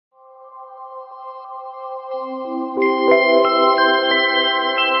Hello,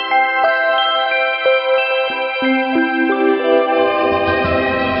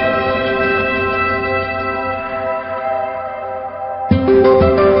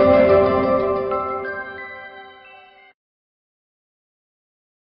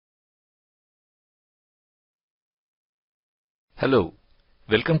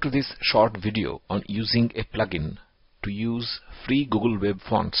 welcome to this short video on using a plugin to use free Google Web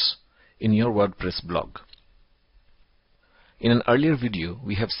Fonts in your WordPress blog. In an earlier video,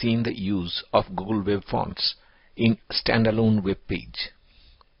 we have seen the use of Google Web Fonts in standalone web page.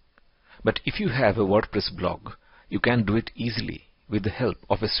 But if you have a WordPress blog, you can do it easily with the help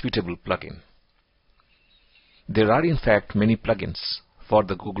of a suitable plugin. There are in fact many plugins for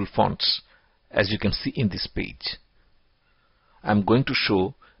the Google Fonts, as you can see in this page. I am going to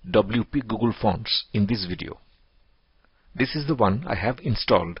show WP Google Fonts in this video. This is the one I have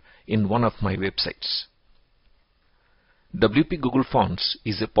installed in one of my websites. WP Google Fonts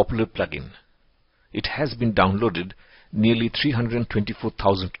is a popular plugin. It has been downloaded nearly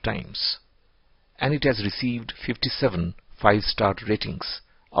 324,000 times, and it has received 57 5-star ratings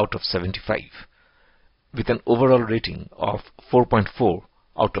out of 75, with an overall rating of 4.4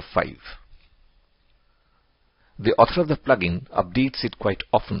 out of 5. The author of the plugin updates it quite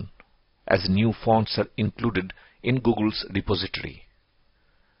often, as new fonts are included in Google's repository.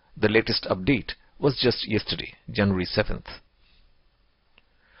 The latest update was just yesterday, January 7th.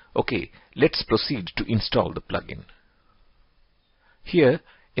 Okay, let's proceed to install the plugin. Here,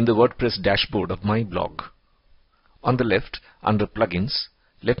 in the WordPress dashboard of my blog, on the left, under Plugins,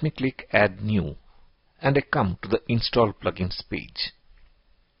 let me click Add New, and I come to the Install Plugins page.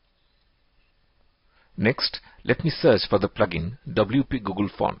 Next, let me search for the plugin WP Google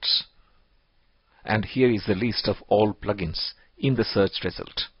Fonts. And here is the list of all plugins in the search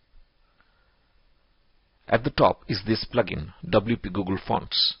result. At the top is this plugin WP Google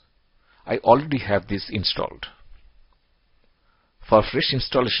Fonts. I already have this installed. For fresh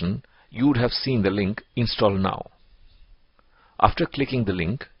installation, you would have seen the link Install Now. After clicking the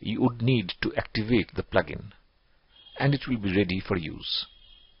link, you would need to activate the plugin, and it will be ready for use.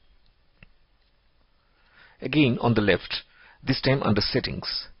 Again on the left, this time under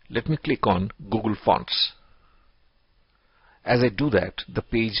Settings, let me click on Google Fonts. As I do that, the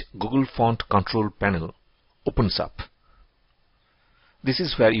page Google Font Control Panel opens up. This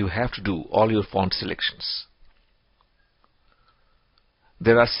is where you have to do all your font selections.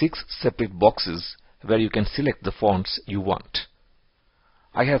 There are 6 separate boxes where you can select the fonts you want.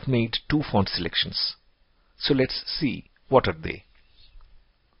 I have made 2 font selections, so let's see what are they.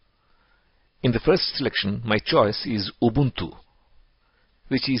 In the first selection, my choice is Ubuntu,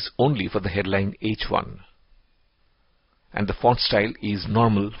 which is only for the headline H1, and the font style is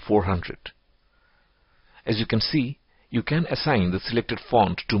Normal 400. As you can see, you can assign the selected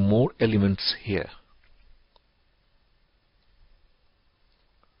font to more elements here.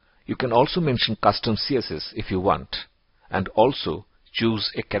 You can also mention custom CSS if you want, and also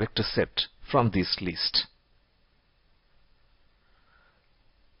choose a character set from this list.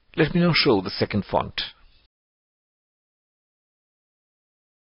 Let me now show the second font.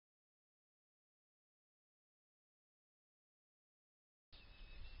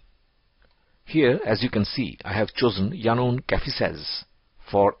 Here, as you can see, I have chosen Yanon Cafisaz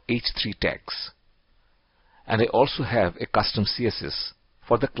for H3 tags, and I also have a custom CSS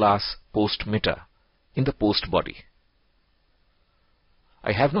for the class PostMeta in the post body.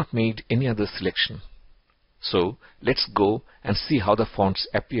 I have not made any other selection. So let's go and see how the fonts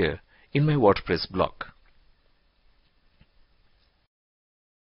appear in my WordPress blog.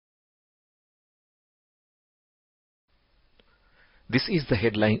 This is the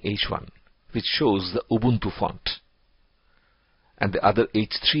headline H1, which shows the Ubuntu font, and the other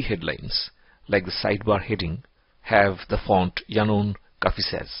H3 headlines, like the sidebar heading, have the font Yanon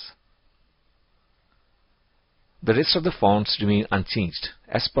Cafisaz. The rest of the fonts remain unchanged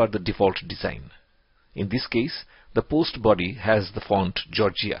as per the default design. In this case, the post body has the font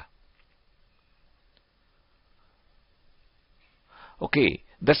Georgia. Okay,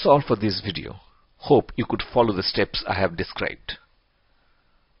 that's all for this video. Hope you could follow the steps I have described.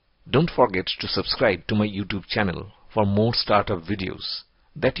 Don't forget to subscribe to my YouTube channel for more startup videos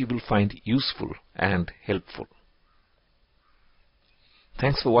that you will find useful and helpful.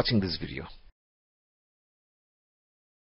 Thanks for watching this video.